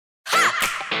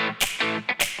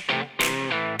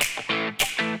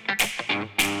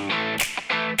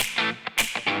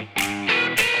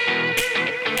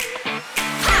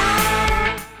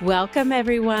Welcome,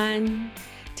 everyone.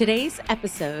 Today's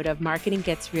episode of Marketing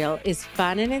Gets Real is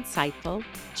fun and insightful,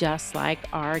 just like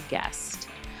our guest.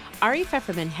 Ari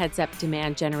Pfefferman heads up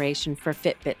demand generation for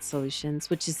Fitbit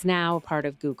Solutions, which is now a part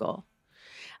of Google.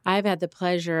 I've had the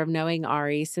pleasure of knowing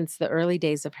Ari since the early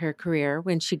days of her career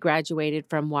when she graduated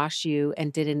from WashU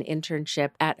and did an internship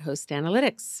at Host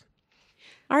Analytics.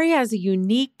 Ari has a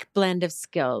unique blend of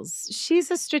skills.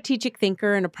 She's a strategic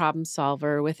thinker and a problem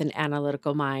solver with an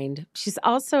analytical mind. She's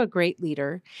also a great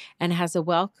leader and has a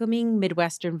welcoming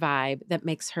Midwestern vibe that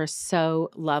makes her so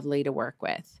lovely to work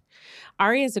with.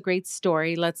 Ari has a great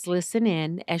story. Let's listen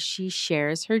in as she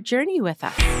shares her journey with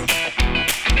us.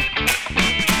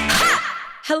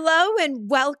 Hello and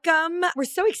welcome. We're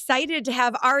so excited to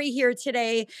have Ari here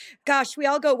today. Gosh, we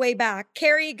all go way back.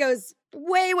 Carrie goes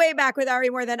way, way back with Ari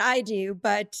more than I do,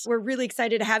 but we're really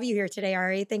excited to have you here today,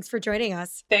 Ari. Thanks for joining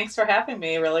us. Thanks for having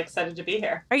me. Really excited to be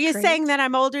here. Are you saying that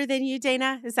I'm older than you,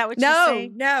 Dana? Is that what you're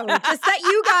saying? No. Just that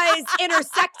you guys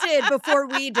intersected before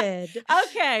we did.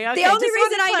 Okay. The only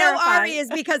reason I know Ari is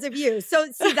because of you. So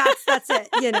see, that's it,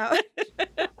 you know.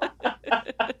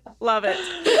 Love it.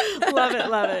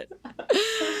 Love it.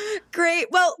 Great.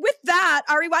 Well, with that,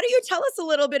 Ari, why don't you tell us a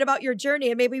little bit about your journey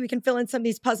and maybe we can fill in some of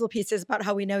these puzzle pieces about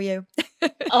how we know you.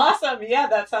 Awesome. Yeah,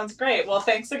 that sounds great. Well,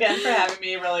 thanks again for having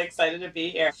me. Really excited to be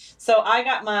here. So I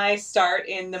got my start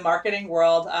in the marketing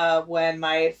world when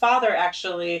my father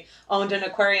actually owned an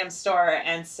aquarium store.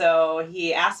 And so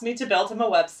he asked me to build him a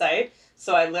website.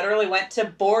 So I literally went to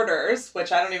Borders,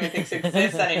 which I don't even think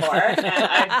exists anymore. And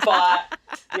I bought,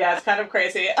 it's kind of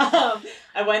crazy.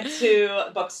 I went to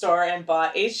a bookstore and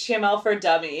bought HTML for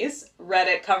Dummies, read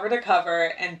it cover to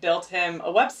cover, and built him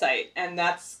a website. And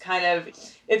that's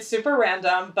it's super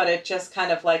random, but it just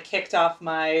kind of like kicked off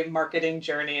my marketing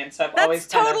journey. And so That's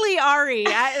totally Ari.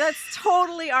 That's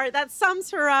totally Ari. That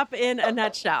sums her up in a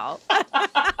nutshell.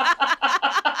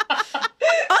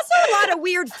 Also, a lot of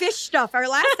weird fish stuff. Our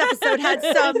last episode had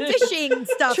some fishing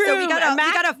stuff. True. So we got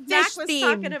a fish Mac was theme.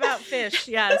 talking about fish.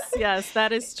 Yes,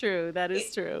 that is true. That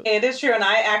is true. It is true. And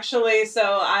I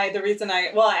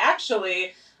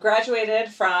actually graduated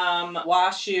from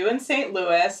WashU in St.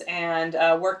 Louis and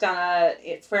worked on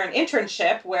for an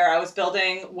internship where I was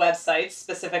building websites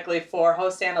specifically for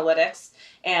Host Analytics.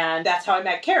 And that's how I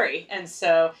met Carrie. And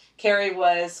so Carrie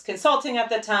was consulting at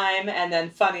the time. And then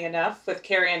funny enough, with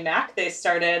Carrie and Mac, they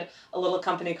started a little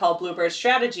company called Bluebird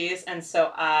Strategies. And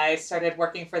so I started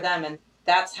working for them. And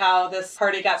that's how this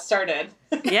party got started.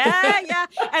 Yeah.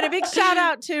 And a big shout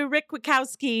out to Rick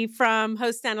Wachowski from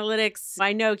Host Analytics.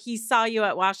 I know he saw you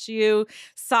at WashU,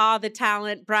 saw the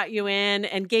talent, brought you in,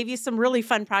 and gave you some really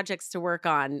fun projects to work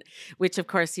on, which of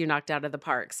course you knocked out of the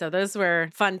park. So those were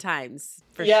fun times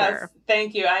for sure. Yes,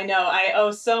 thank you. I know. I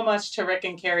owe so much to Rick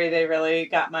and Carrie. They really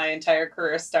got my entire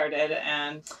career started.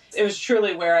 And it was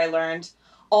truly where I learned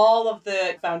all of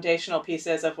the foundational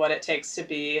pieces of what it takes to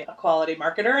be a quality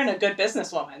marketer and a good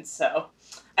businesswoman. So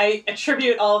I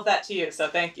attribute all of that to you. So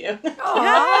thank you. Yeah,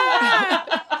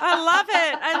 I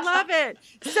love it.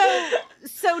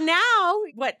 So now,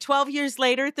 12 years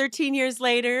later, 13 years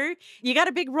later, you got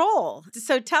a big role.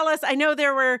 So tell us, I know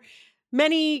there were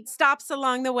many stops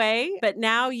along the way, but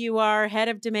now you are head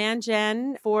of demand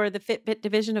gen for the Fitbit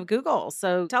division of Google.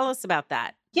 So tell us about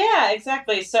that. Yeah,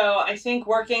 exactly. So I think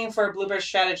working for Bluebird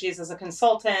Strategies as a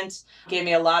consultant gave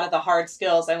me a lot of the hard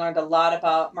skills. I learned a lot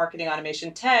about marketing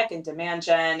automation tech and demand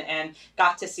gen and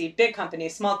got to see big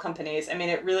companies, small companies. I mean,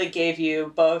 it really gave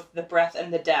you both the breadth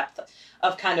and the depth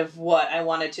of kind of what I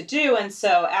wanted to do. And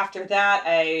so after that,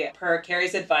 I, per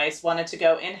Carrie's advice, wanted to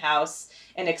go in-house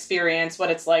and experience what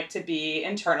it's like to be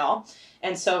internal.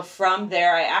 And so from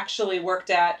there, I actually worked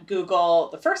at Google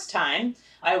the first time.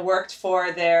 I worked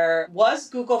for was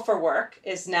Google for Work,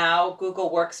 is now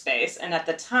Google Workspace. And at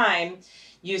the time,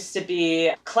 used to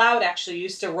be, cloud actually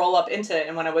used to roll up into it.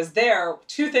 And when I was there,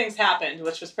 two things happened,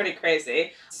 which was pretty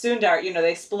crazy. Sundar,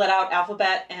 they split out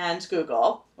Alphabet and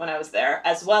Google when I was there,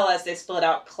 as well as they split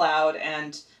out cloud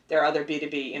and their other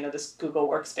B2B, this Google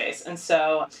Workspace. And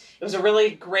so it was a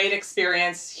really great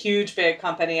experience, huge, big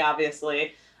company,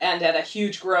 obviously, and at a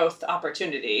huge growth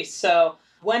opportunity. So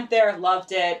went there,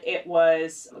 loved it. It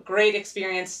was a great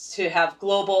experience to have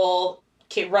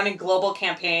running global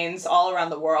campaigns all around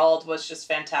the world was just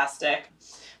fantastic.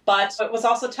 But it was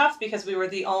also tough because we were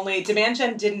the only, demand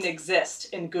gen didn't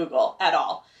exist in Google at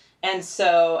all. And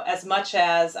so as much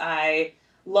as I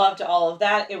loved all of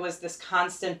that. It was this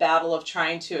constant battle of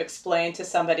trying to explain to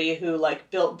somebody who like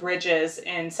built bridges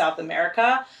in South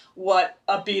America what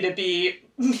a B2B,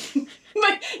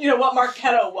 like, what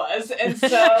Marketo was. And so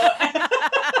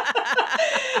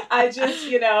I just,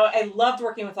 I loved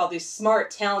working with all these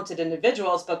smart, talented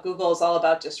individuals, but Google is all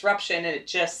about disruption. And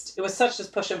it was such this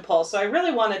push and pull. So I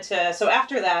really wanted to, so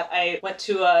after that, I went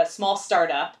to a small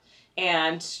startup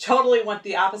and totally went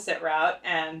the opposite route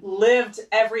and lived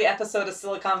every episode of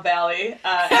Silicon Valley,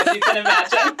 as you can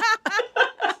imagine.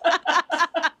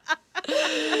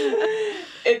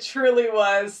 It truly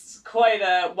was quite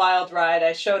a wild ride.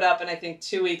 I showed up and I think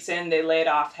 2 weeks in, they laid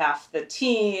off half the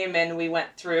team and we went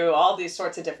through all these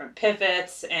sorts of different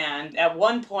pivots. And at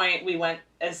one point we went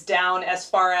as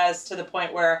far as to the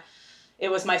point where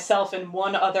it was myself and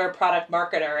one other product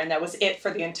marketer, and that was it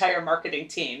for the entire marketing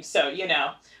team. So,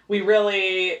 we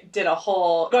really did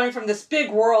going from this big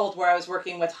world where I was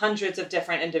working with hundreds of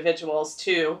different individuals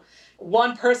to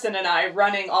one person and I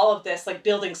running all of this, like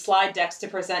building slide decks to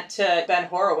present to Ben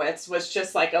Horowitz, was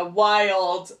just like a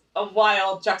wild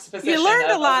juxtaposition. You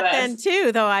learned a lot then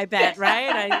too, though, I bet,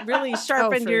 right? I really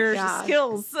sharpened your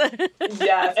skills.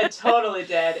 Yes, it totally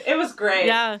did. It was great.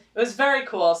 Yeah. It was very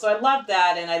cool. So I loved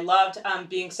that. And I loved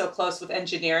being so close with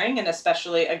engineering, and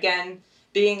especially, again,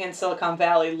 being in Silicon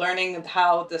Valley, learning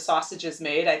how the sausage is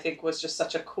made, I think was just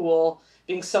such a cool,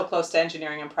 being so close to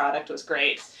engineering and product was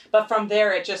great. But from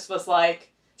there, it just was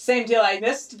like, same deal. I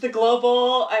missed the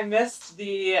global. I missed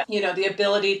the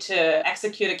ability to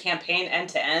execute a campaign end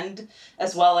to end,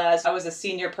 as well as I was a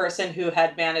senior person who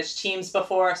had managed teams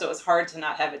before, so it was hard to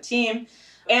not have a team.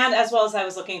 And as well as I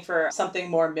was looking for something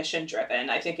more mission driven.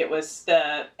 I think it was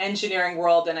the engineering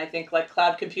world, and I think like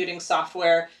cloud computing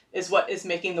software is what is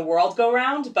making the world go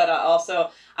round, but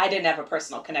also I didn't have a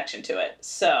personal connection to it.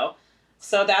 So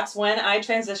that's when I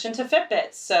transitioned to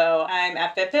Fitbit. So I'm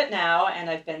at Fitbit now, and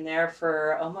I've been there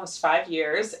for almost 5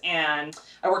 years, and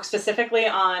I work specifically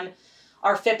on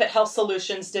our Fitbit Health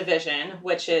Solutions division,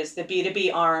 which is the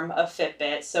B2B arm of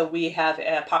Fitbit. So we have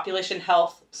a population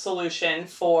health solution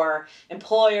for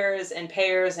employers and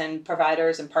payers and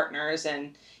providers and partners,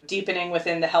 and deepening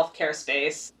within the healthcare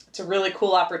space. It's a really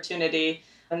cool opportunity,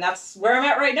 and that's where I'm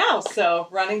at right now. So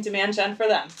running demand gen for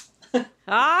them. Awesome.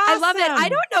 I love it. I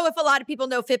don't know if a lot of people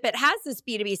know Fitbit has this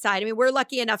B2B side. I mean, we're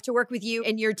lucky enough to work with you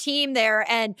and your team there.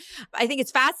 And I think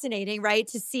it's fascinating, right,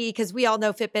 to see, because we all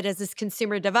know Fitbit as this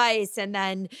consumer device, and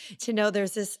then to know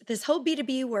there's this whole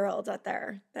B2B world out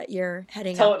there that you're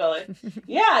heading Totally.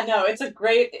 Yeah, no, it's a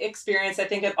great experience. I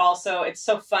think it's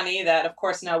so funny that, of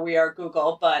course, now we are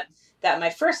Google, but that my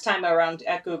first time around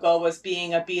at Google was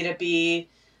being a B2B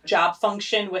job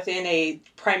function within a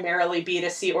primarily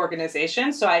B2C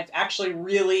organization. So I've actually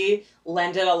really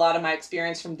lended a lot of my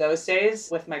experience from those days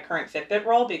with my current Fitbit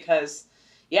role, because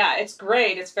it's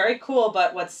great. It's very cool.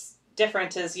 But what's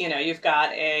different is, you've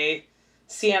got a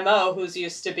CMO who's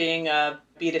used to being a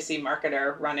B2C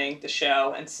marketer running the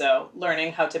show. And so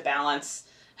learning how to balance,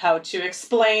 how to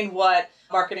explain what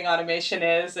marketing automation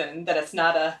is, and that it's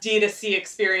not a D2C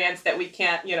experience, that we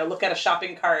can't, look at a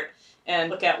shopping cart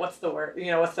and look at what's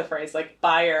the phrase, like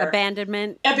buyer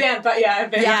abandonment. Cart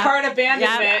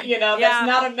abandonment. Yeah. That's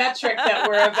not a metric that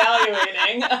we're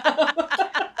evaluating.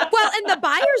 Well, and the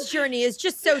buyer's journey is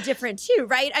just so different too,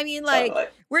 right? I mean, like, Totally.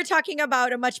 We're talking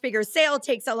about a much bigger sale,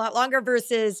 takes a lot longer,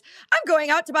 versus I'm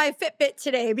going out to buy a Fitbit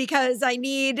today because I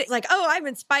need, like, oh, I'm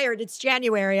inspired. It's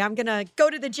January. I'm going to go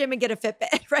to the gym and get a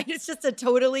Fitbit, right? It's just a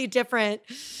totally different.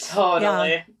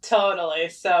 Totally.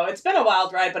 So it's been a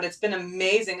wild ride, but it's been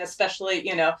amazing,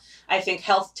 especially, I think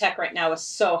health tech right now is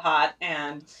so hot,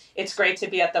 and it's great to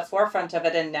be at the forefront of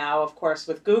it. And now, of course,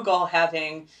 with Google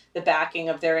having the backing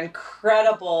of their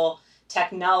incredible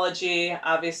technology,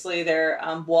 obviously their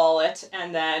wallet,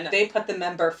 and then they put the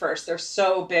member first. They're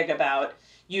so big about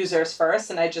users first,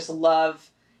 and I just love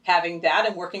having that,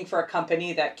 and working for a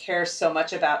company that cares so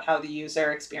much about how the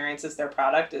user experiences their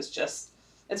product is just,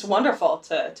 it's wonderful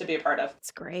to be a part of.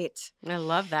 It's great. I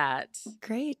love that.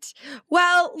 Great.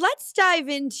 Well, let's dive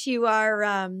into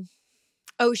our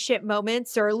oh shit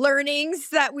moments or learnings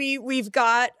that we've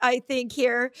got, I think,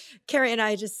 here. Carrie and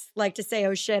I just like to say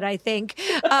oh shit, I think.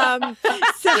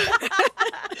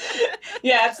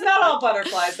 Yeah, it's not all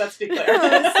butterflies, let's be clear. It's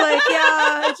like,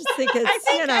 I just think it's,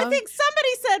 I think somebody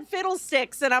said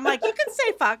fiddlesticks, and I'm like, you can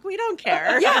say fuck, we don't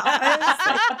care. Yeah.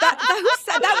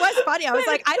 That was funny. I was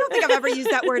like, I don't think I've ever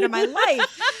used that word in my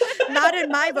life. Not in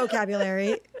my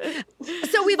vocabulary.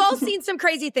 So we've all seen some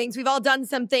crazy things. We've all done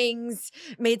some things,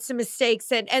 made some mistakes.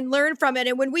 mistakes and learn from it.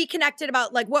 And when we connected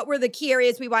about like what were the key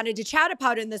areas we wanted to chat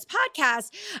about in this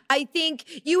podcast, I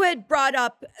think you had brought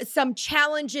up some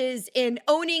challenges in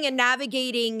owning and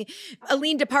navigating a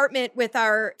lean department with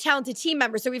our talented team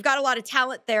members. So we've got a lot of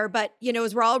talent there, but you know,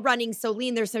 as we're all running so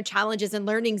lean, there's some challenges and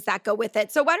learnings that go with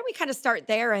it. So why don't we kind of start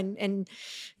there and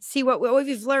see what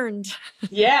we've learned?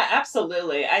 Yeah,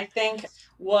 absolutely. I think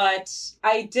what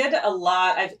I did a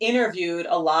lot, I've interviewed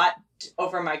a lot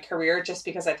over my career just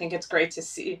because I think it's great to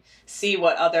see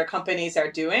what other companies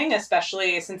are doing,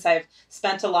 especially since I've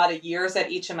spent a lot of years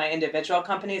at each of my individual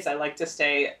companies. I like to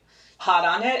stay hot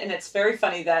on it. And it's very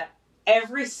funny that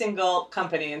every single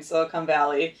company in Silicon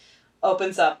Valley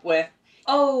opens up with,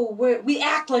 oh, we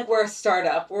act like we're a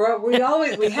startup. We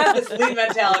have this lean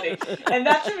mentality. And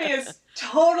that to me is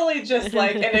totally just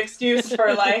like an excuse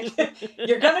for like,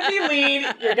 you're going to be lean,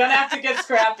 you're going to have to get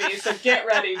scrappy, so get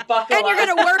ready, buckle up. And you're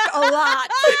going to work a lot.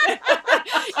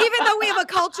 Even though we have a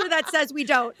culture that says we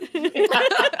don't.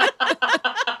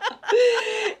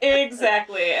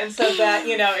 Exactly. And so that,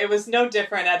 you know, it was no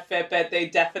different at Fitbit. They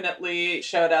definitely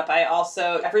showed up.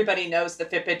 Everybody knows the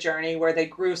Fitbit journey where they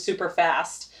grew super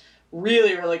fast,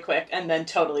 really, really quick, and then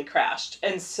totally crashed.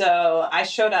 And so I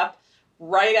showed up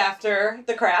right after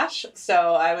the crash.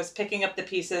 So I was picking up the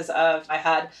pieces I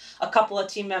had a couple of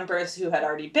team members who had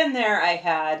already been there. I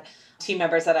had team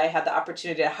members that I had the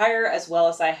opportunity to hire, as well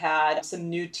as I had some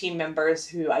new team members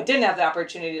who I didn't have the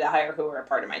opportunity to hire who were a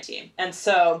part of my team. And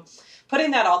so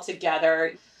putting that all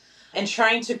together and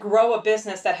trying to grow a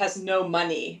business that has no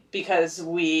money because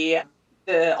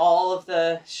all of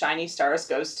the shiny stars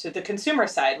goes to the consumer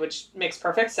side, which makes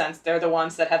perfect sense. They're the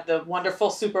ones that have the wonderful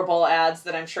Super Bowl ads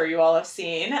that I'm sure you all have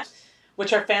seen,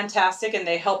 which are fantastic, and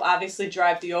they help obviously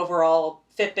drive the overall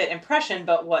Fitbit impression.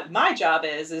 But what my job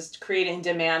is creating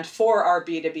demand for our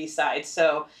B2B side.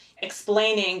 So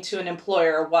explaining to an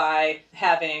employer why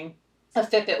having a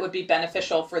Fitbit would be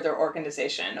beneficial for their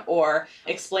organization, or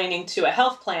explaining to a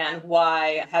health plan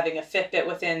why having a Fitbit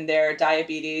within their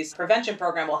diabetes prevention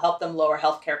program will help them lower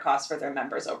healthcare costs for their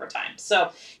members over time.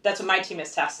 So that's what my team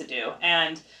is tasked to do.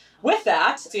 And with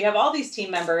that, so you have all these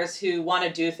team members who want to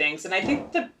do things. And I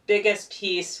think the biggest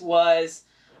piece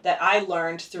that I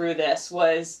learned through this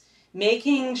was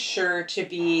making sure to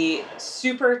be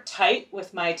super tight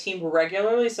with my team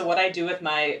regularly. So what I do on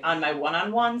my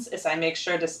one-on-ones is I make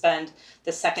sure to spend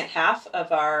the second half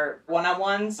of our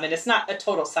one-on-ones. And it's not a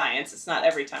total science. It's not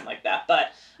every time like that,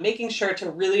 but making sure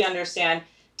to really understand,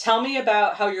 tell me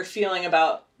about how you're feeling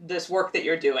about this work that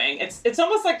you're doing. It's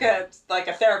almost like a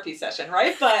therapy session,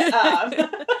 right? But how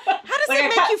does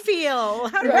it make you feel?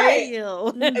 How do you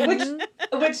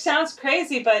feel? Which sounds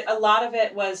crazy, but a lot of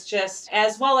it was just,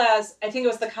 as well as I think it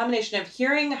was the combination of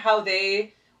hearing how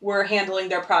they were handling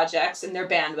their projects and their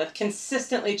bandwidth,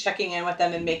 consistently checking in with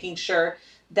them and making sure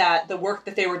that the work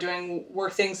that they were doing were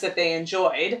things that they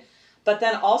enjoyed, but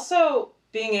then also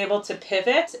being able to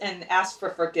pivot and ask for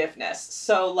forgiveness.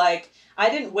 So like, I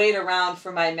didn't wait around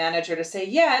for my manager to say,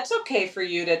 yeah, it's okay for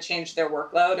you to change their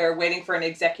workload, or waiting for an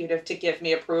executive to give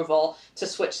me approval to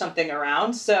switch something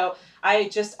around. So I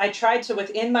tried to,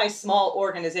 within my small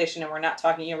organization, and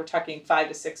we're talking 5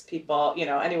 to 6 people,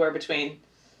 anywhere between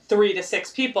 3 to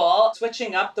 6 people,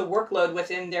 switching up the workload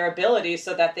within their ability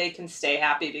so that they can stay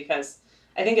happy, because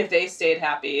I think if they stayed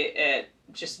happy, it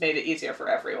just made it easier for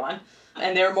everyone.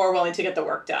 And they're more willing to get the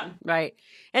work done. Right.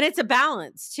 And it's a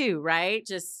balance too, right?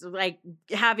 Just like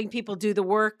having people do the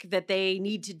work that they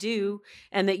need to do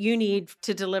and that you need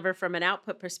to deliver from an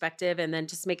output perspective, and then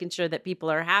just making sure that people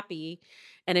are happy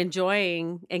and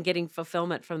enjoying and getting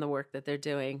fulfillment from the work that they're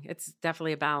doing. It's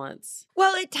definitely a balance.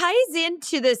 Well, it ties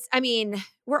into this. I mean,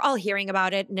 we're all hearing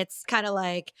about it, and it's kind of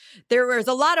like there was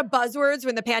a lot of buzzwords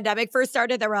when the pandemic first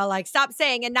started that we're all like, stop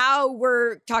saying. And now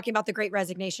we're talking about the Great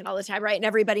Resignation all the time, right? And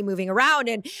everybody moving around.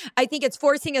 And I think it's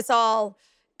forcing us all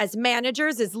as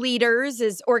managers, as leaders,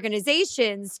 as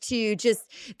organizations to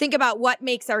just think about what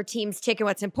makes our teams tick and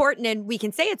what's important. And we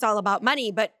can say it's all about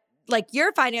money, but like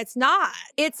you're finding, it's not.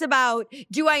 It's about,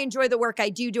 do I enjoy the work I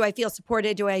do? Do I feel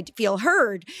supported? Do I feel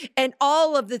heard? And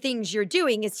all of the things you're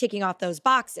doing is ticking off those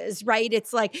boxes, right?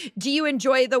 It's like, do you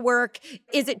enjoy the work?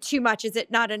 Is it too much? Is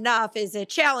it not enough? Is it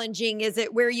challenging? Is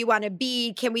it where you want to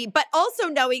be? But also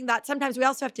knowing that sometimes we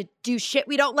also have to do shit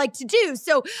we don't like to do.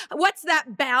 So what's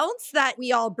that balance that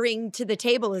we all bring to the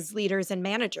table as leaders and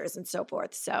managers and so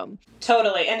forth? So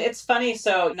totally. And it's funny.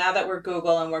 So now that we're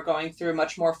Google and we're going through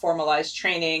much more formalized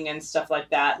training and stuff like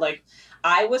that, like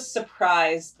I was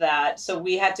surprised that, so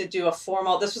we had to do this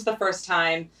was the first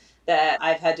time that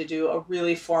I've had to do a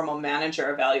really formal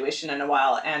manager evaluation in a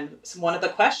while. And one of the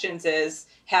questions is,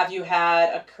 have you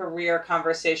had a career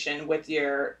conversation with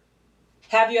your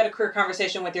have you had a career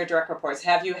conversation with your direct reports?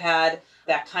 Have you had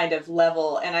that kind of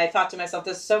level? And I thought to myself,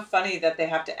 this is so funny that they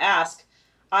have to ask.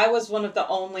 I was one of the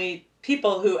only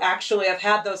people who actually have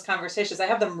had those conversations. I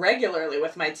have them regularly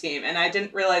with my team, and I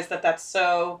didn't realize that that's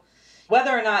so,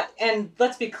 whether or not, and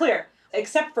let's be clear,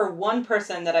 except for one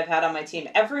person that I've had on my team,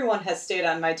 everyone has stayed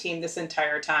on my team this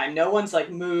entire time. No one's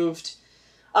like moved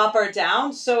up or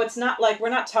down. So it's not like, we're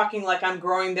not talking like I'm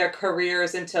growing their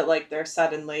careers into like they're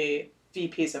suddenly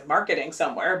VPs of marketing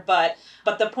somewhere. But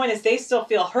the point is they still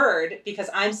feel heard because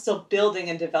I'm still building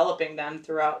and developing them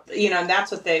throughout, and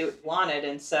that's what they wanted.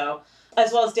 And so,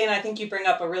 as well as Dana, I think you bring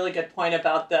up a really good point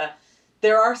about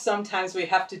there are sometimes we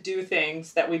have to do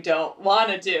things that we don't want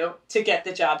to do to get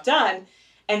the job done.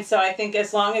 And so I think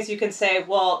as long as you can say,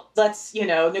 well, let's,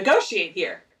 negotiate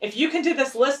here. If you can do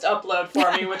this list upload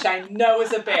for me, which I know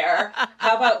is a bear,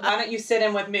 how about, why don't you sit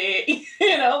in with me?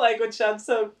 Which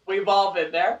we've all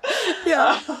been there.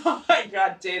 Yeah. Oh my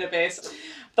God, database.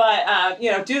 But,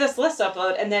 do this list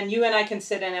upload, and then you and I can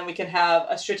sit in and we can have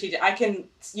a strategic,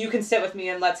 you can sit with me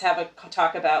and let's have a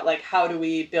talk about like, how do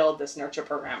we build this nurture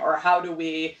program, or how do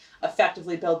we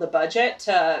effectively build the budget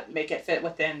to make it fit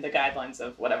within the guidelines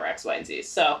of whatever X, Y, and Z.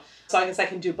 So I guess I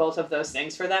can do both of those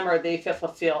things for them, or they feel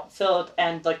fulfilled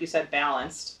and, like you said,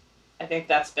 balanced. I think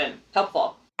that's been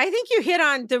helpful. I think you hit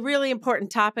on the really important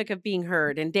topic of being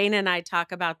heard. And Dana and I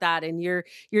talk about that. And you're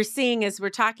seeing, as we're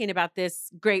talking about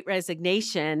this great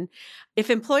resignation,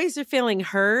 if employees are feeling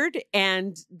heard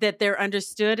and that they're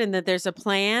understood and that there's a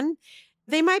plan,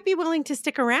 they might be willing to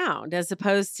stick around as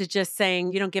opposed to just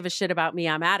saying, you don't give a shit about me,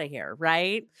 I'm out of here,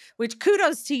 right? Which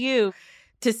kudos to you.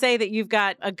 To say that you've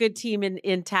got a good team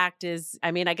intact is, I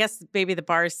mean, I guess maybe the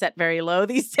bar is set very low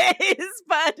these days,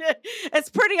 but it's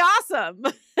pretty awesome.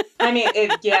 I mean,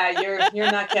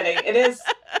 you're not kidding. It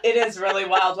is really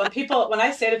wild. When I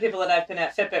say to people that I've been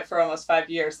at Fitbit for almost 5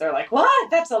 years, they're like,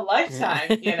 what? That's a lifetime,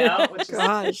 which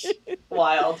is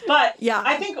wild. But yeah,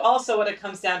 I think also what it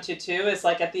comes down to too is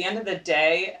like at the end of the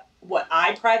day, what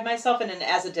I pride myself in and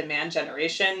as a demand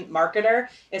generation marketer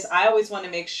is I always want to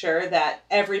make sure that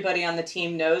everybody on the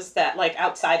team knows that, like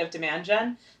outside of demand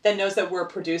gen, that knows that we're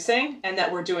producing and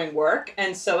that we're doing work.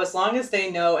 And so as long as they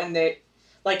know, and they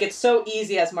like, it's so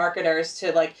easy as marketers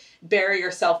to like bury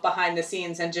yourself behind the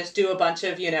scenes and just do a bunch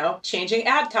of, changing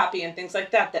ad copy and things like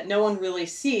that no one really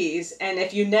sees. And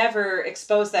if you never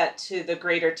expose that to the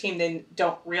greater team, they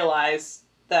don't realize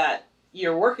that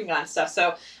you're working on stuff.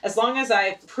 So as long as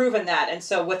I've proven that, and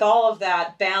so with all of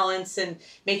that balance and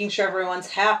making sure everyone's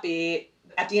happy,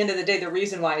 at the end of the day, the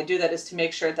reason why I do that is to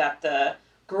make sure that the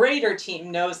greater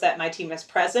team knows that my team is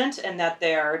present and that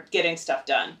they're getting stuff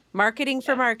done. Marketing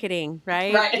for marketing,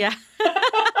 right? Right. Yeah.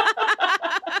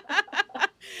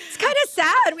 It's kind of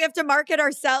sad. We have to market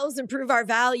ourselves and prove our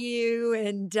value.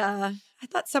 And I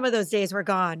thought some of those days were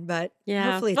gone, but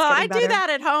hopefully it's getting better. I do that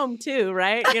at home too,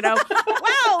 right? Wow,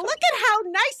 look at how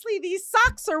nicely these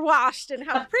socks are washed and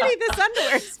how pretty this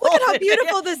underwear is folded. Look at how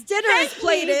beautiful this dinner is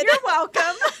plated. You're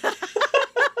welcome.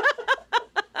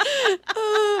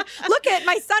 Look at,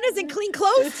 my son is in clean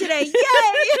clothes today. Yay!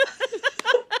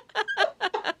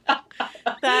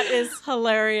 That is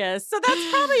hilarious. So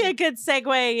that's probably a good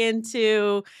segue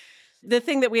into the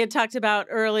thing that we had talked about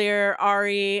earlier,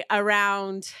 Ari,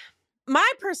 around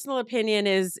my personal opinion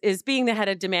is being the head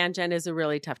of demand gen is a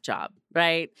really tough job,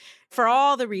 right? For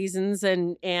all the reasons,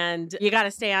 and you got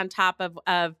to stay on top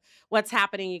of what's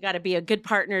happening. You got to be a good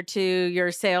partner to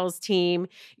your sales team.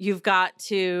 You've got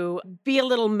to be a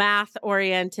little math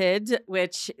oriented,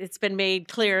 which it's been made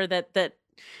clear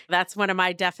that's one of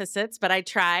my deficits, but I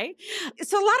try.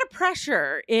 So a lot of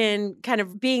pressure in kind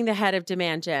of being the head of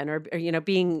demand gen or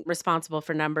being responsible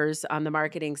for numbers on the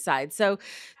marketing side. So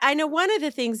I know one of the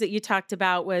things that you talked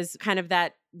about was kind of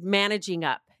that managing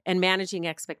up and managing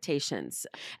expectations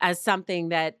as something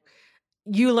that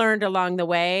you learned along the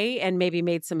way and maybe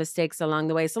made some mistakes along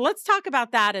the way. So let's talk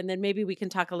about that. And then maybe we can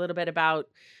talk a little bit about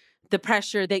the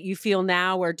pressure that you feel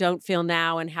now or don't feel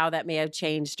now and how that may have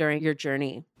changed during your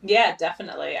journey. Yeah,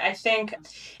 definitely. I think,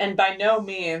 and by no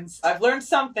means, I've learned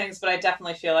some things, but I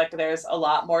definitely feel like there's a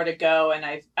lot more to go. And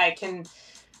I can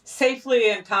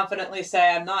safely and confidently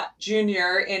say I'm not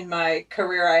junior in my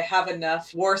career. I have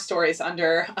enough war stories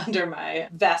under my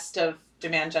vest of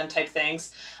demand gen type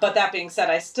things. But that being said,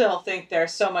 I still think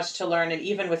there's so much to learn. And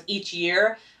even with each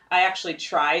year, I actually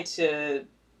try to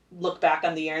look back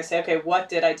on the year and say, okay, what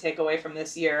did I take away from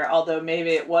this year? Although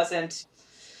maybe it wasn't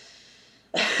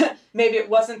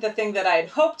the thing that I had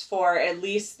hoped for, at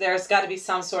least there's got to be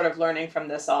some sort of learning from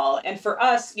this all. And for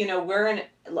us,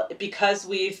 because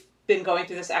we've been going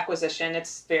through this acquisition,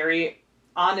 it's very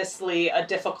honestly a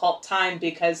difficult time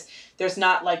because there's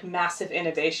not like massive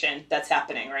innovation that's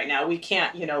happening right now. We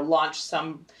can't, launch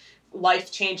some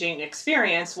life-changing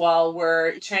experience while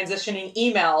we're transitioning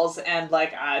emails and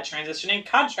transitioning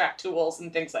contract tools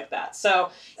and things like that. So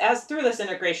as through this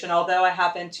integration, although I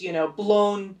haven't,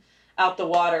 blown out the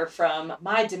water from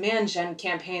my demand gen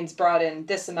campaigns brought in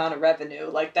this amount of revenue,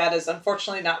 like that is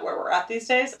unfortunately not where we're at these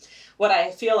days. What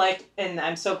I feel like, and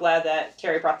I'm so glad that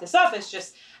Carrie brought this up, is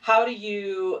just how do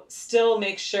you still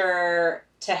make sure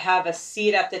to have a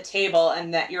seat at the table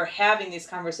and that you're having these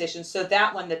conversations so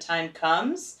that when the time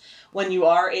comes, when you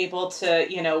are able to,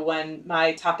 when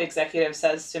my top executive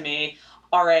says to me,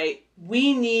 all right,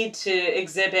 we need to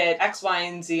exhibit X, Y,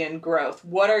 and Z in growth.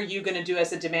 What are you going to do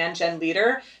as a demand gen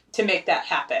leader to make that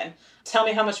happen? Tell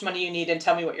me how much money you need and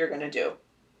tell me what you're going to do.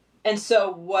 And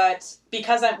so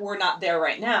because we're not there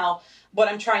right now, what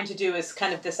I'm trying to do is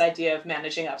kind of this idea of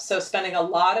managing up. So I spend a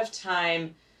lot of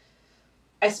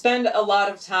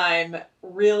time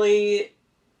really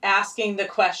asking the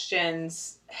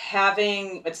questions,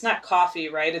 it's not coffee,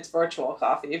 right? It's virtual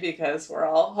coffee because we're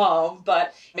all home,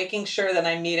 but making sure that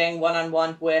I'm meeting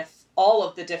one-on-one with all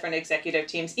of the different executive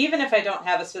teams, even if I don't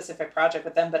have a specific project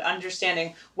with them, but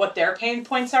understanding what their pain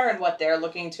points are and what they're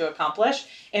looking to accomplish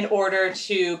in order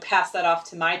to pass that off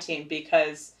to my team,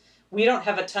 because we don't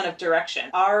have a ton of direction.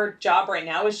 Our job right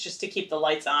now is just to keep the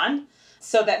lights on.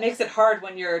 So that makes it hard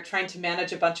when you're trying to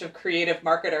manage a bunch of creative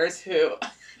marketers who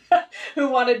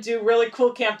want to do really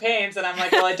cool campaigns. And I'm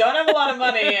like, well, I don't have a lot of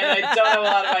money and I don't have a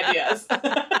lot of ideas.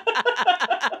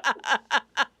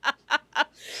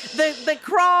 The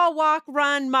crawl, walk,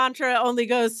 run mantra only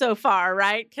goes so far,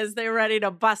 right? Because they're ready to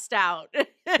bust out.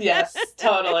 Yes,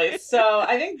 totally. So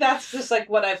I think that's just like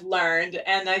what I've learned.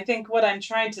 And I think what I'm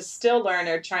trying to still learn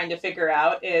or trying to figure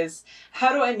out is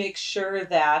how do I make sure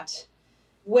that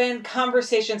when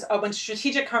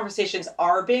strategic conversations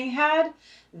are being had,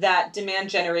 that demand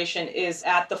generation is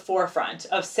at the forefront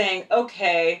of saying,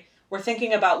 okay, we're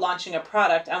thinking about launching a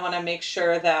product. I want to make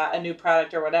sure that a new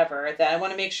product or whatever, that I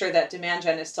want to make sure that demand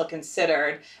gen is still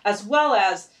considered, as well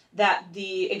as that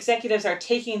the executives are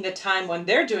taking the time when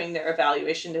they're doing their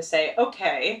evaluation to say,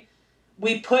 okay,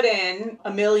 we put in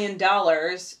 $1 million.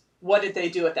 What did they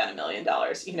do with that $1 million?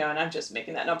 And I'm just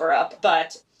making that number up.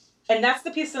 And that's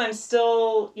the piece that I'm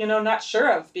still, not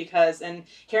sure of and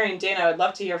hearing Dana, I would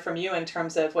love to hear from you in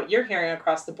terms of what you're hearing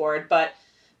across the board. But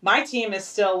my team is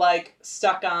still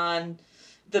stuck on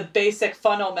the basic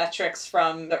funnel metrics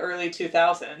from the early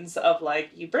 2000s of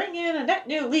you bring in a net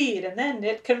new lead and then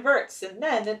it converts and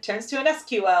then it turns to an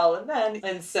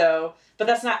SQL but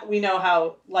that's not, we know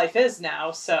how life is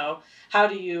now. So how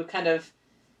do you kind of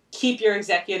keep your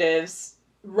executives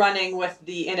running with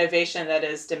the innovation that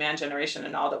is demand generation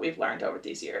and all that we've learned over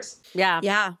these years? Yeah.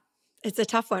 Yeah. It's a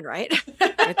tough one, right?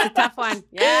 It's a tough one.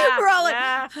 Yeah. We're all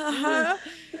uh-huh.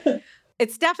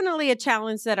 It's definitely a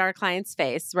challenge that our clients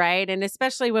face, right? And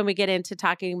especially when we get into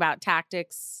talking about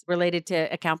tactics related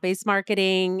to account-based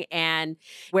marketing and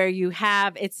where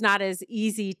it's not as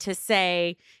easy to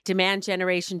say demand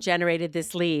generation generated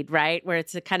this lead, right? Where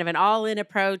it's a kind of an all-in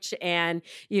approach and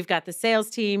you've got the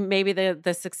sales team, maybe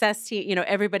the success team,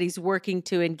 everybody's working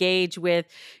to engage with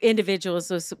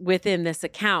individuals within this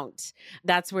account.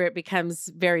 That's where it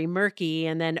becomes very murky,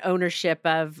 and then ownership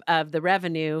of the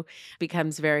revenue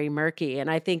becomes very murky. And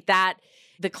I think that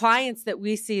the clients that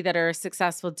we see that are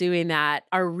successful doing that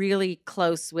are really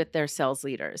close with their sales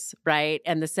leaders, right?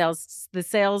 And the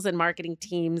sales and marketing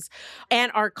teams, and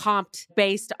are comped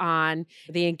based on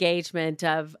the engagement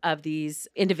of these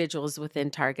individuals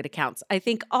within target accounts. I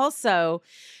think also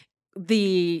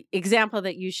the example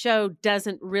that you showed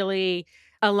doesn't really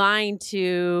align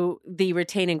to the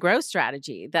retain and grow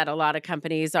strategy that a lot of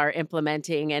companies are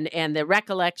implementing, and the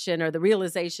recollection or the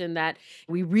realization that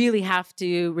we really have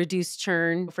to reduce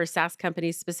churn for SaaS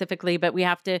companies specifically, but we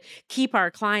have to keep our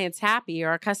clients happy or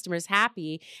our customers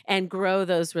happy and grow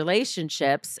those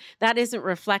relationships. That isn't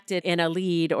reflected in a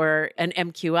lead or an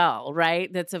MQL,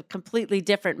 right? That's a completely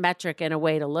different metric and a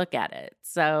way to look at it.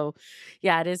 So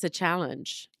yeah, it is a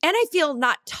challenge. And I feel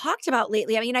not talked about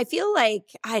lately. I mean, I feel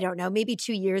like, I don't know, maybe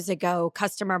 2 years ago,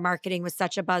 customer marketing was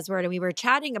such a buzzword and we were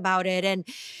chatting about it.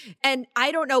 And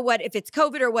I don't know if it's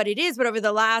COVID or what it is, but over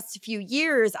the last few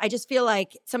years, I just feel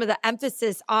like some of the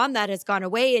emphasis on that has gone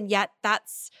away. And yet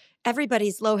that's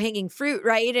everybody's low-hanging fruit,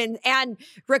 right? And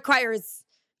requires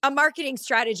a marketing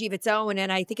strategy of its own,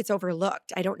 and I think it's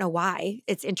overlooked. I don't know why.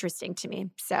 It's interesting to me.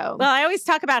 So, well, I always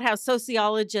talk about how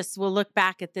sociologists will look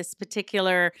back at this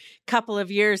particular couple of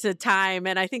years of time,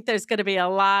 and I think there's going to be a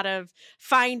lot of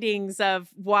findings of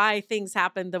why things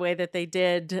happened the way that they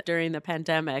did during the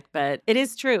pandemic. But it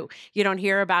is true. You don't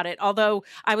hear about it. Although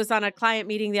I was on a client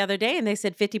meeting the other day, and they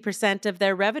said 50% of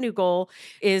their revenue goal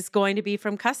is going to be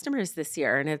from customers this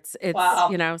year. And it's wow.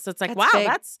 So it's like, That's wow, big.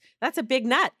 that's a big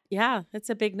nut. Yeah, that's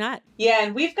a big nut. Yeah,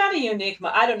 and we've got a unique,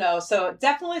 I don't know. So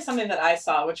definitely something that I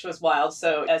saw, which was wild.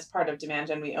 So as part of Demand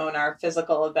Gen, we own our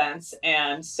physical events.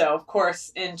 And so, of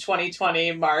course, in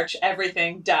 2020, March,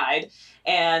 everything died.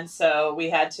 And so we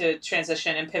had to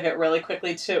transition and pivot really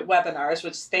quickly to webinars,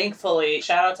 which thankfully,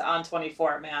 shout out to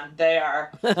On24, man. They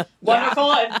are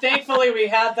wonderful. And thankfully we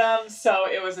had them. So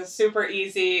it was a super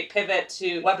easy pivot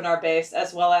to webinar based,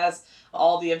 as well as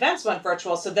all the events went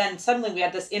virtual. So then suddenly we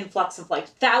had this influx of like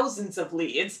thousands of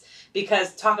leads,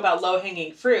 because talk about low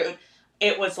hanging fruit.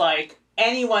 It was like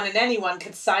anyone and anyone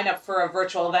could sign up for a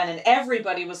virtual event, and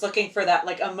everybody was looking for that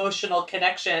like emotional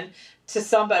connection to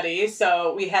somebody.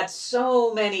 So we had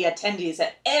so many attendees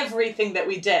at everything that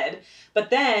we did. But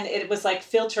then it was like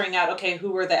filtering out, okay,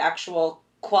 who were the actual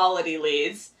quality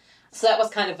leads? So that was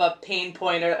kind of a pain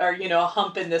point or a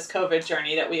hump in this COVID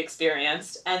journey that we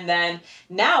experienced. And then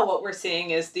now what we're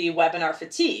seeing is the webinar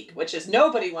fatigue, which is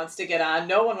nobody wants to get on.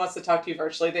 No one wants to talk to you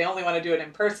virtually. They only want to do it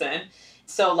in person.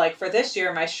 So like for this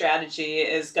year, my strategy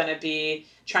is going to be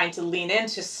trying to lean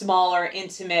into smaller,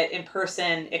 intimate,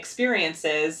 in-person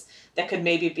experiences that could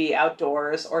maybe be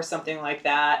outdoors or something like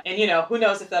that. And, who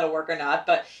knows if that'll work or not,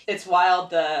 but it's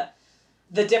wild the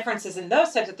differences in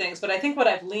those types of things. But I think what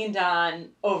I've leaned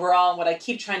on overall and what I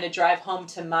keep trying to drive home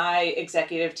to my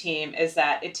executive team is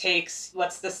that it takes,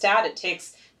 what's the stat? It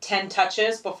takes 10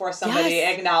 touches before somebody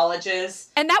acknowledges.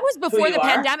 And that was before the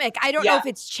pandemic. I don't know Yeah. if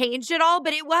it's changed at all,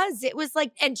 but it was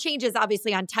like, and changes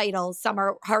obviously on titles. Some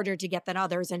are harder to get than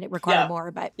others and it require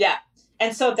more, but Yeah.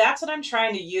 And so that's what I'm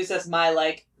trying to use as my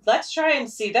let's try and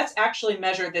see, let's actually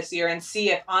measure this year and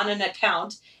see if on an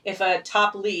account, if a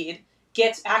top lead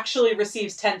actually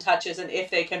receives 10 touches and if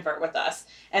they convert with us.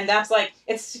 And that's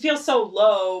it feels so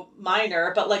low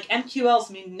minor, but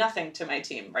MQLs mean nothing to my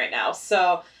team right now.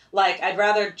 So I'd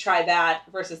rather try that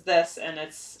versus this. And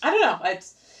I don't know,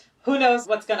 who knows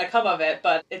what's going to come of it,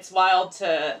 but it's wild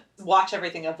to watch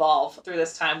everything evolve through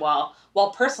this time while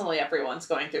personally everyone's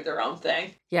going through their own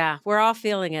thing. Yeah, we're all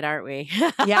feeling it, aren't we?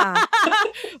 yeah.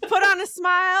 Put on a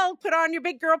smile, put on your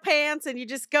big girl pants, and you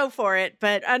just go for it.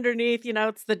 But underneath,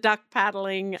 it's the duck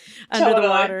paddling under the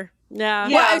water. Yeah.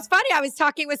 Well, it was funny. I was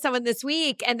talking with someone this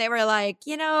week and they were like,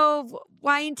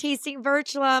 wine tasting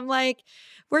virtual. I'm like,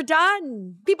 we're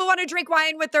done. People want to drink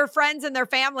wine with their friends and their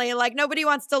family. Nobody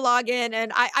wants to log in.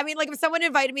 And I mean, if someone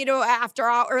invited me to after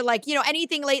hour or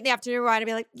anything late in the afternoon wine, I'd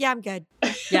be like, yeah, I'm good.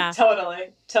 Yeah.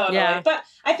 Totally. Yeah. But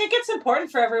I think it's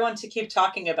important for everyone to keep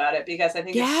talking about it, because I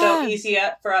think it's so easy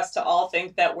for us to all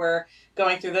think that we're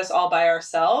going through this all by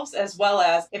ourselves, as well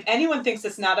as if anyone thinks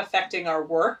it's not affecting our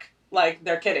work,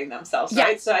 they're kidding themselves,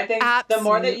 right? So I think the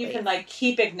more that you can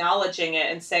keep acknowledging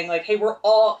it and saying hey,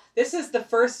 this is the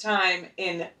first time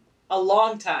in a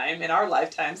long time in our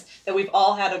lifetimes that we've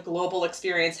all had a global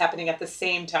experience happening at the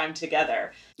same time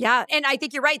together. Yeah. And I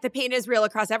think you're right. The pain is real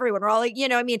across everyone. We're all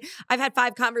I've had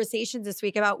 5 conversations this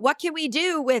week about what can we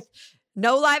do with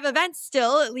no live events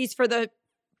still, at least for the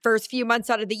first few months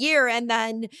out of the year. And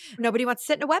then nobody wants to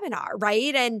sit in a webinar,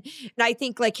 right? And I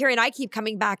think Carrie and I keep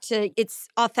coming back to it's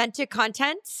authentic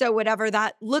content. So whatever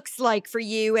that looks like for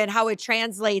you and how it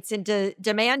translates into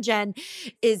demand gen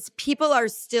is people are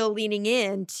still leaning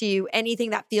into anything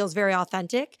that feels very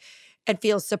authentic and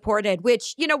feels supported,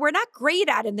 which, we're not great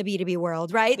at in the B2B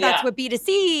world, right? Yeah. That's what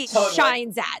B2C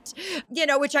shines at,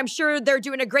 which I'm sure they're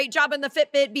doing a great job on the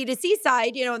Fitbit B2C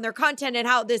side, and their content and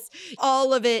how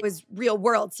all of it was real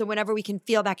world. So whenever we can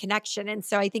feel that connection. And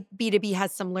so I think B2B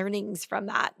has some learnings from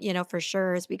that, for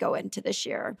sure, as we go into this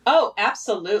year. Oh,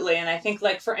 absolutely. And I think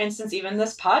for instance, even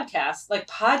this podcast,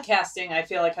 podcasting, I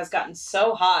feel has gotten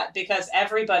so hot because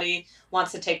everybody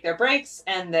wants to take their breaks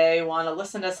and they want to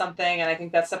listen to something. And I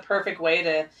think that's the perfect way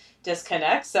to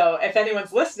disconnect. So if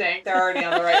anyone's listening, they're already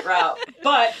on the right route.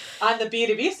 But on the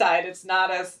B2B side, it's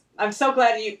not as, I'm so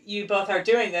glad you both are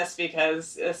doing this,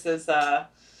 because this is, there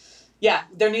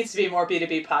needs to be more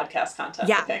B2B podcast content,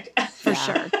 I think. For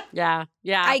sure. Yeah.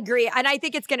 I agree. And I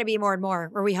think it's going to be more and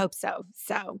more, or we hope so.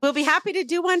 So we'll be happy to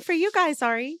do one for you guys,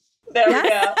 Ari. There we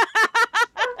go.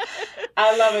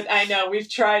 I love it. I know. We've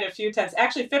tried a few times.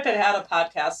 Actually, Fitbit had a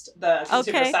podcast, the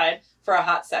consumer side, for a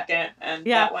hot second, and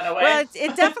that went away. Well,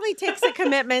 it definitely takes a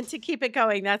commitment to keep it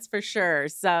going. That's for sure.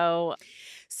 So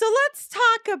So let's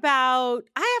talk about,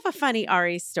 I have a funny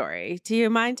Ari story. Do you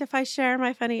mind if I share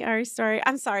my funny Ari story?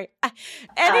 I'm sorry.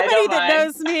 Anybody that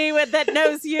knows me, that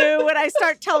knows you, when I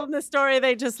start telling the story,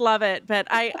 they just love it. But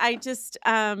I just,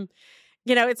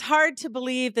 it's hard to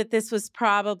believe that this was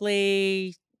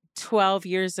probably 12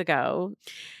 years ago.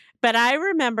 But I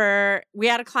remember we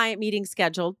had a client meeting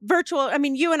scheduled, virtual. I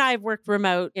mean, you and I have worked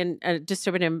remote in a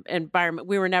distributed environment.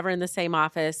 We were never in the same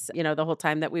office, the whole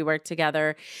time that we worked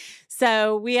together.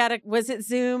 So we had was it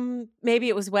Zoom? Maybe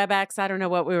it was WebEx. I don't know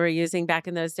what we were using back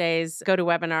in those days. Go to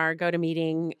webinar, go to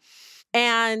meeting.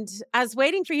 And I was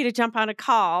waiting for you to jump on a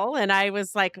call, and I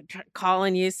was like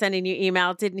calling you, sending you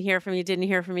email, didn't hear from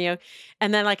you.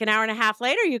 And then like an hour and a half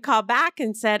later, you called back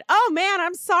and said, "Oh man,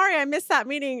 I'm sorry, I missed that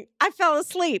meeting. I fell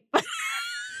asleep."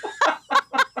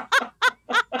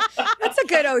 That's a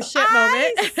good oh shit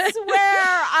moment. I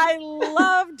swear I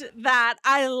loved that.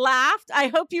 I laughed. I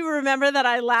hope you remember that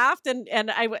I laughed. And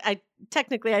I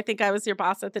technically, I think I was your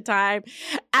boss at the time.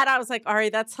 And I was like, Ari,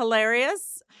 that's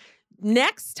hilarious.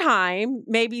 Next time,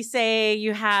 maybe say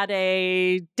you had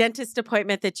a dentist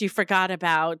appointment that you forgot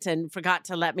about and forgot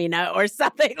to let me know or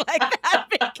something like that.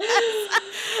 Because,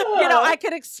 I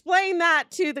could explain that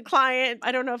to the client.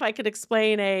 I don't know if I could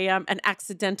explain an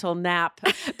accidental nap,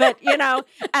 but,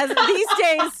 as these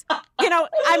days,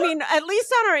 at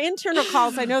least on our internal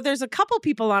calls, I know there's a couple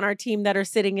people on our team that are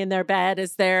sitting in their bed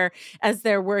as they're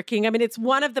working. I mean, it's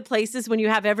one of the places when you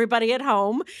have everybody at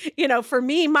home. For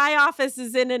me, my office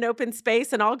is in an open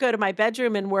space, and I'll go to my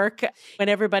bedroom and work when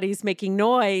everybody's making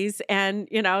noise. And,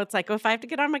 it's like, if I have to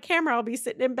get on my camera, I'll be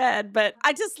sitting in bed. But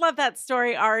I just love that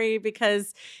story, Ari,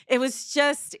 because it was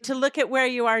just to look at where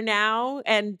you are now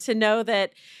and to know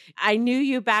that I knew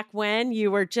you back when you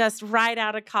were just right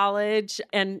out of college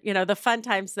and, the fun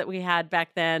times that we had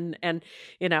back then. And,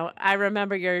 I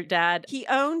remember your dad, he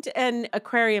owned an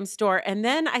aquarium store. And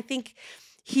then I think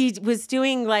he was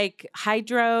doing like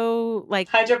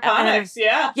hydroponics.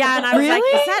 Yeah. Yeah. And I was like,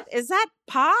 is that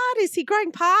pot? Is he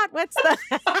growing pot? What's the...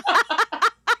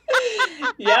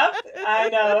 Yep, I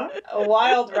know. A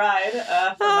wild ride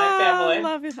for my family. I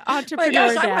love it. Entrepreneur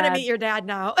my gosh, dad. I want to meet your dad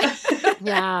now.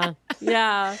 Yeah.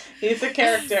 He's a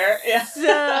character. Yeah.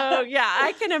 So yeah,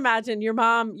 I can imagine your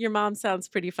mom sounds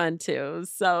pretty fun too.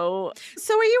 So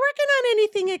are you working on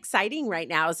anything exciting right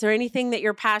now? Is there anything that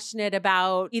you're passionate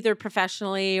about, either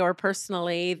professionally or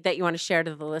personally, that you want to share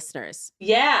to the listeners?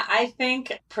 Yeah, I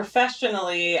think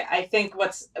professionally,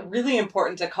 what's really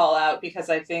important to call out, because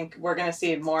I think we're going to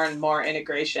see more and more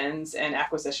integrations and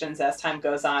acquisitions as time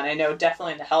goes on. I know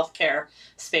definitely in the healthcare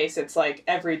space, it's like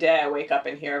every day I wake up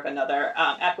and hear of another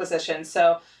acquisition.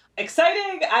 So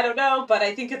exciting, I don't know, but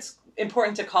I think it's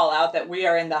important to call out that we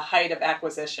are in the height of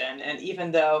acquisition. And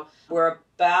even though we're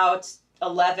about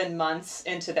 11 months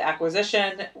into the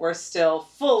acquisition, we're still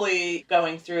fully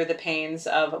going through the pains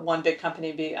of one big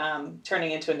company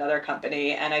turning into another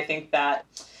company. And I think that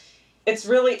it's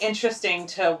really interesting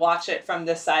to watch it from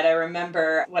this side. I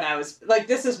remember when I was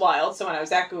this is wild. So when I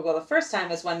was at Google the first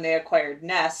time is when they acquired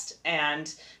Nest.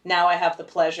 And now I have the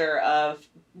pleasure of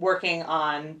working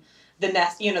on the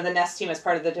Nest, the Nest team as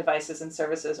part of the devices and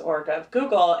services org of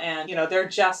Google. And, they're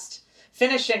just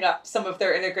finishing up some of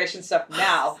their integration stuff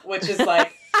now, which is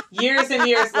like years and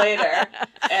years later.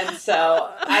 And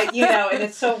so and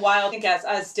it's so wild. I think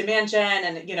as demand gen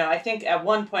and, I think at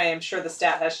one point, I'm sure the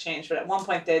stat has changed, but at one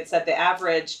point they had said the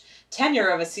average tenure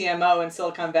of a CMO in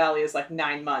Silicon Valley is like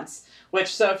 9 months,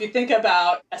 so if you think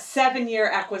about a 7-year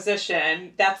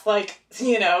acquisition, that's like,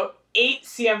 8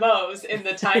 CMOs in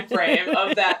the time frame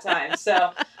of that time.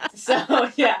 So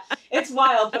yeah, it's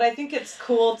wild, but I think it's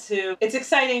cool it's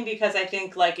exciting because I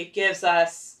think it gives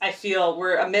us, I feel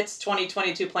we're amidst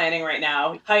 2022 planning right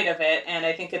now, height of it. And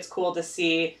I think it's cool to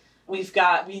see we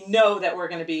know that we're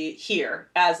going to be here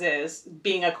as is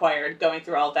being acquired, going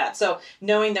through all of that. So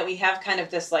knowing that we have kind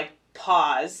of this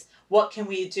pause, what can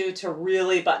we do to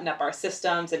really button up our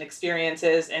systems and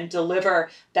experiences and deliver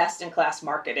best-in-class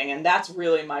marketing? And that's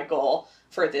really my goal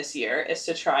for this year, is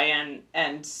to try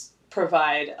and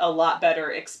provide a lot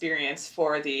better experience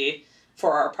for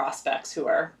our prospects who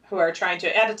are trying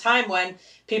to, at a time when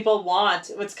people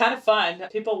it's kind of fun.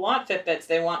 People want Fitbits,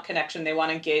 they want connection, they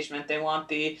want engagement, they want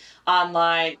the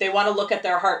online, they want to look at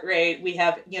their heart rate. We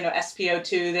have,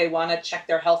 SpO2, they want to check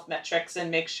their health metrics and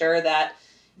make sure that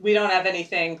we don't have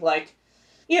anything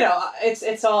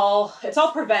it's all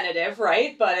preventative,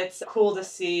 right? But it's cool to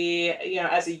see,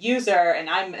 as a user, and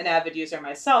I'm an avid user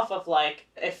myself, of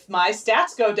if my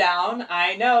stats go down,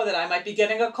 I know that I might be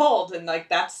getting a cold, and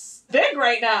that's big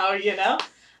right now,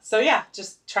 So yeah,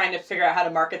 just trying to figure out how to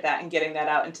market that and getting that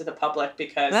out into the public,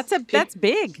 because that's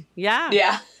big. Yeah.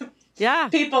 Yeah. Yeah.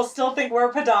 People still think we're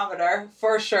a pedometer,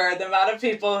 for sure. The amount of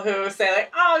people who say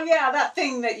like, oh yeah, that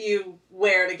thing that you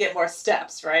wear to get more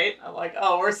steps, right? I'm like,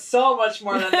 oh, we're so much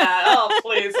more than that. Oh,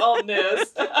 please, old news.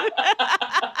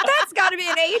 That's got to be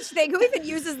an age thing. Who even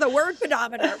uses the word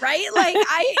pedometer, right? Like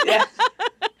Yeah.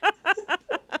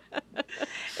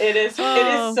 It is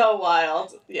so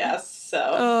wild. Yes.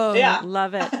 So, yeah.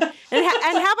 Love it. And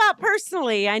how about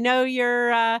personally? I know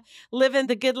you're living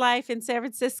the good life in San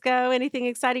Francisco. Anything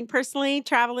exciting personally?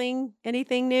 Traveling?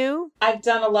 Anything new? I've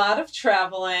done a lot of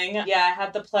traveling. Yeah, I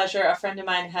had the pleasure. A friend of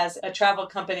mine has a travel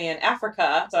company in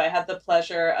Africa. So I had the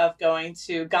pleasure of going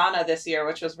to Ghana this year,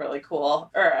 which was really cool.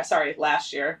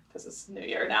 Last year, because it's New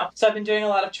Year now. So I've been doing a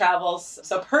lot of travels.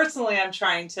 So personally, I'm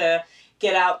trying to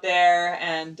get out there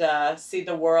and see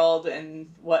the world in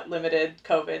what limited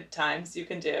COVID times you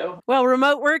can do. Well,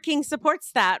 remote working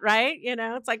supports that, right? You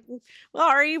know, it's like, well,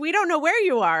 Ari, we don't know where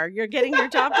you are. You're getting your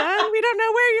job done. We don't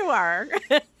know where you are.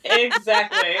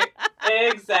 Exactly.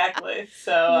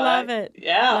 So love it.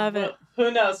 Yeah. Love it. Who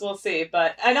knows? We'll see.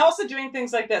 And also doing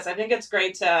things like this. I think it's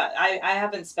great to, I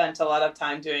haven't spent a lot of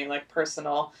time doing like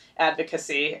personal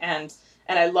advocacy and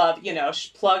I love,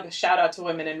 shout out to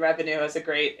Women in Revenue as a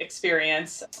great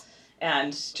experience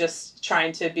and just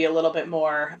trying to be a little bit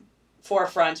more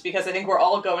forefront because I think we're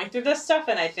all going through this stuff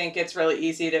and I think it's really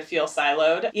easy to feel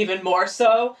siloed, even more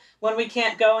so when we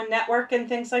can't go and network and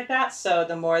things like that. So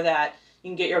the more that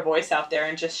you can get your voice out there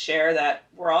and just share that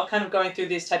we're all kind of going through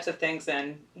these types of things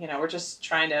and, we're just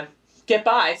trying to get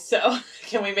by. So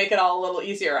can we make it all a little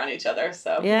easier on each other?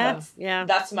 So that's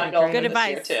my goal for this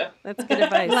year too. That's good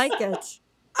advice. I like it.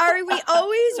 Ari, we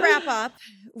always wrap up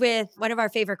with one of our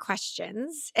favorite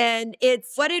questions, and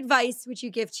it's what advice would you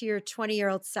give to your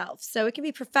 20-year-old self? So it can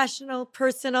be professional,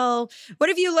 personal. What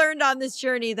have you learned on this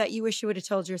journey that you wish you would have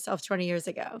told yourself 20 years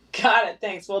ago? Got it.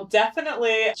 Thanks. Well,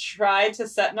 definitely try to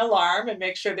set an alarm and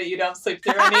make sure that you don't sleep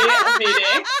through any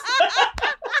meetings.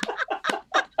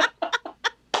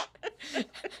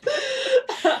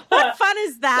 What fun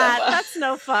is that? That's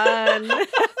no fun.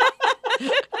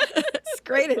 It's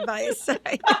great advice.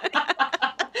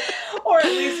 Or at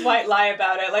least white lie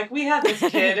about it. Like we had this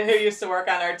kid who used to work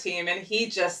on our team and he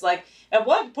just at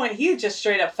one point he just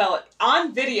straight up fell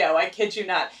on video. I kid you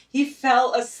not. He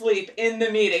fell asleep in the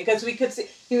meeting because we could see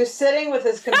he was sitting with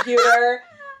his computer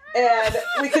and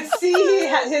we could see he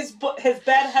had his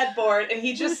bed headboard and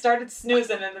he just started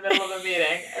snoozing in the middle of the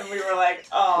meeting and we were like,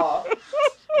 oh,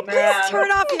 man. Please turn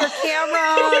off your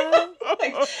camera.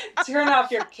 Turn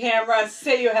off your camera.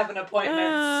 Say you have an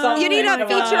appointment. You need a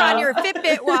feature on your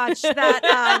Fitbit watch that,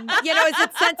 as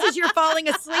it senses you're falling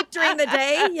asleep during the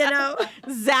day,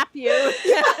 Zap you.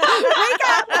 Wake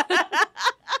up.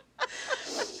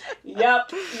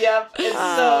 Yep. It's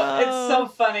so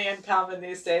funny and common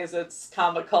these days. It's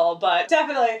comical, but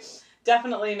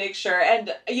definitely make sure.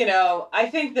 And, I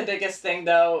think the biggest thing,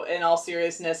 though, in all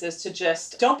seriousness, is to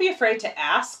just don't be afraid to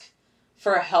ask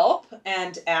for help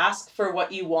and ask for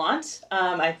what you want.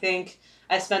 I think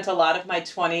I spent a lot of my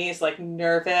 20s,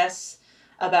 nervous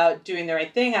about doing the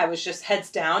right thing. I was just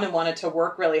heads down and wanted to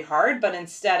work really hard. But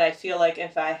instead, I feel like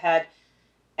if I had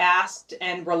asked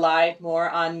and relied more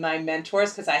on my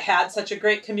mentors, because I had such a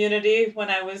great community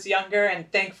when I was younger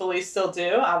and thankfully still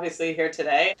do, obviously here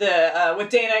today. With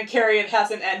Dana and Carrie, it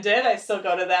hasn't ended. I still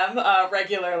go to them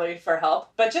regularly for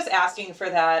help. But just asking for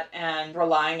that and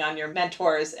relying on your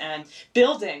mentors and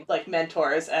building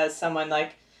mentors as someone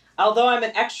although I'm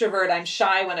an extrovert, I'm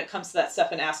shy when it comes to that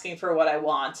stuff and asking for what I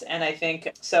want. And I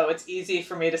think, so it's easy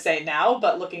for me to say now,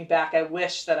 but looking back, I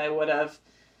wish that I would have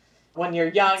when you're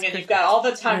young and you've got all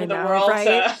the time in the world.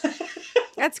 Right?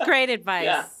 That's great advice.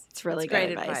 Yeah. It's really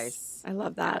great advice. I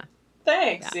love that.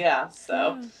 Thanks. Yeah.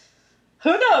 So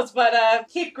who knows, but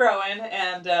keep growing.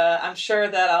 And I'm sure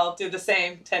that I'll do the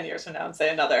same 10 years from now and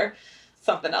say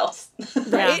something else.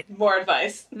 Right? More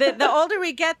advice. The older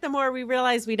we get, the more we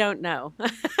realize we don't know.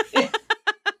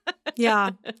 Yeah,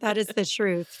 that is the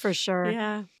truth for sure.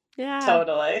 Yeah.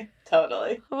 Totally.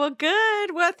 Well,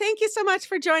 good. Well, thank you so much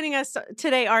for joining us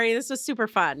today, Ari. This was super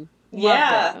fun.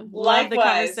 Yeah. Love the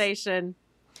conversation.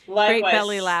 Likewise. Great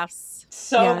belly laughs.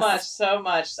 So much.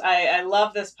 I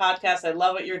love this podcast. I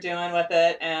love what you're doing with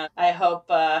it. And I hope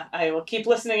I will keep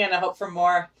listening and I hope for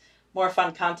more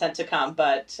fun content to come.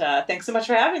 But thanks so much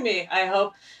for having me. I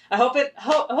hope it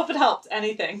helped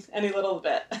any little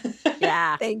bit.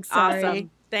 Yeah. Thanks, Awesome. Ari.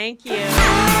 Thank you.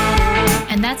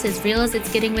 And that's as real as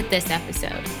it's getting with this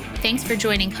episode. Thanks for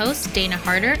joining hosts Dana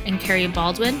Harder and Carrie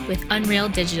Baldwin with Unreal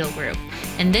Digital Group.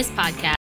 And this podcast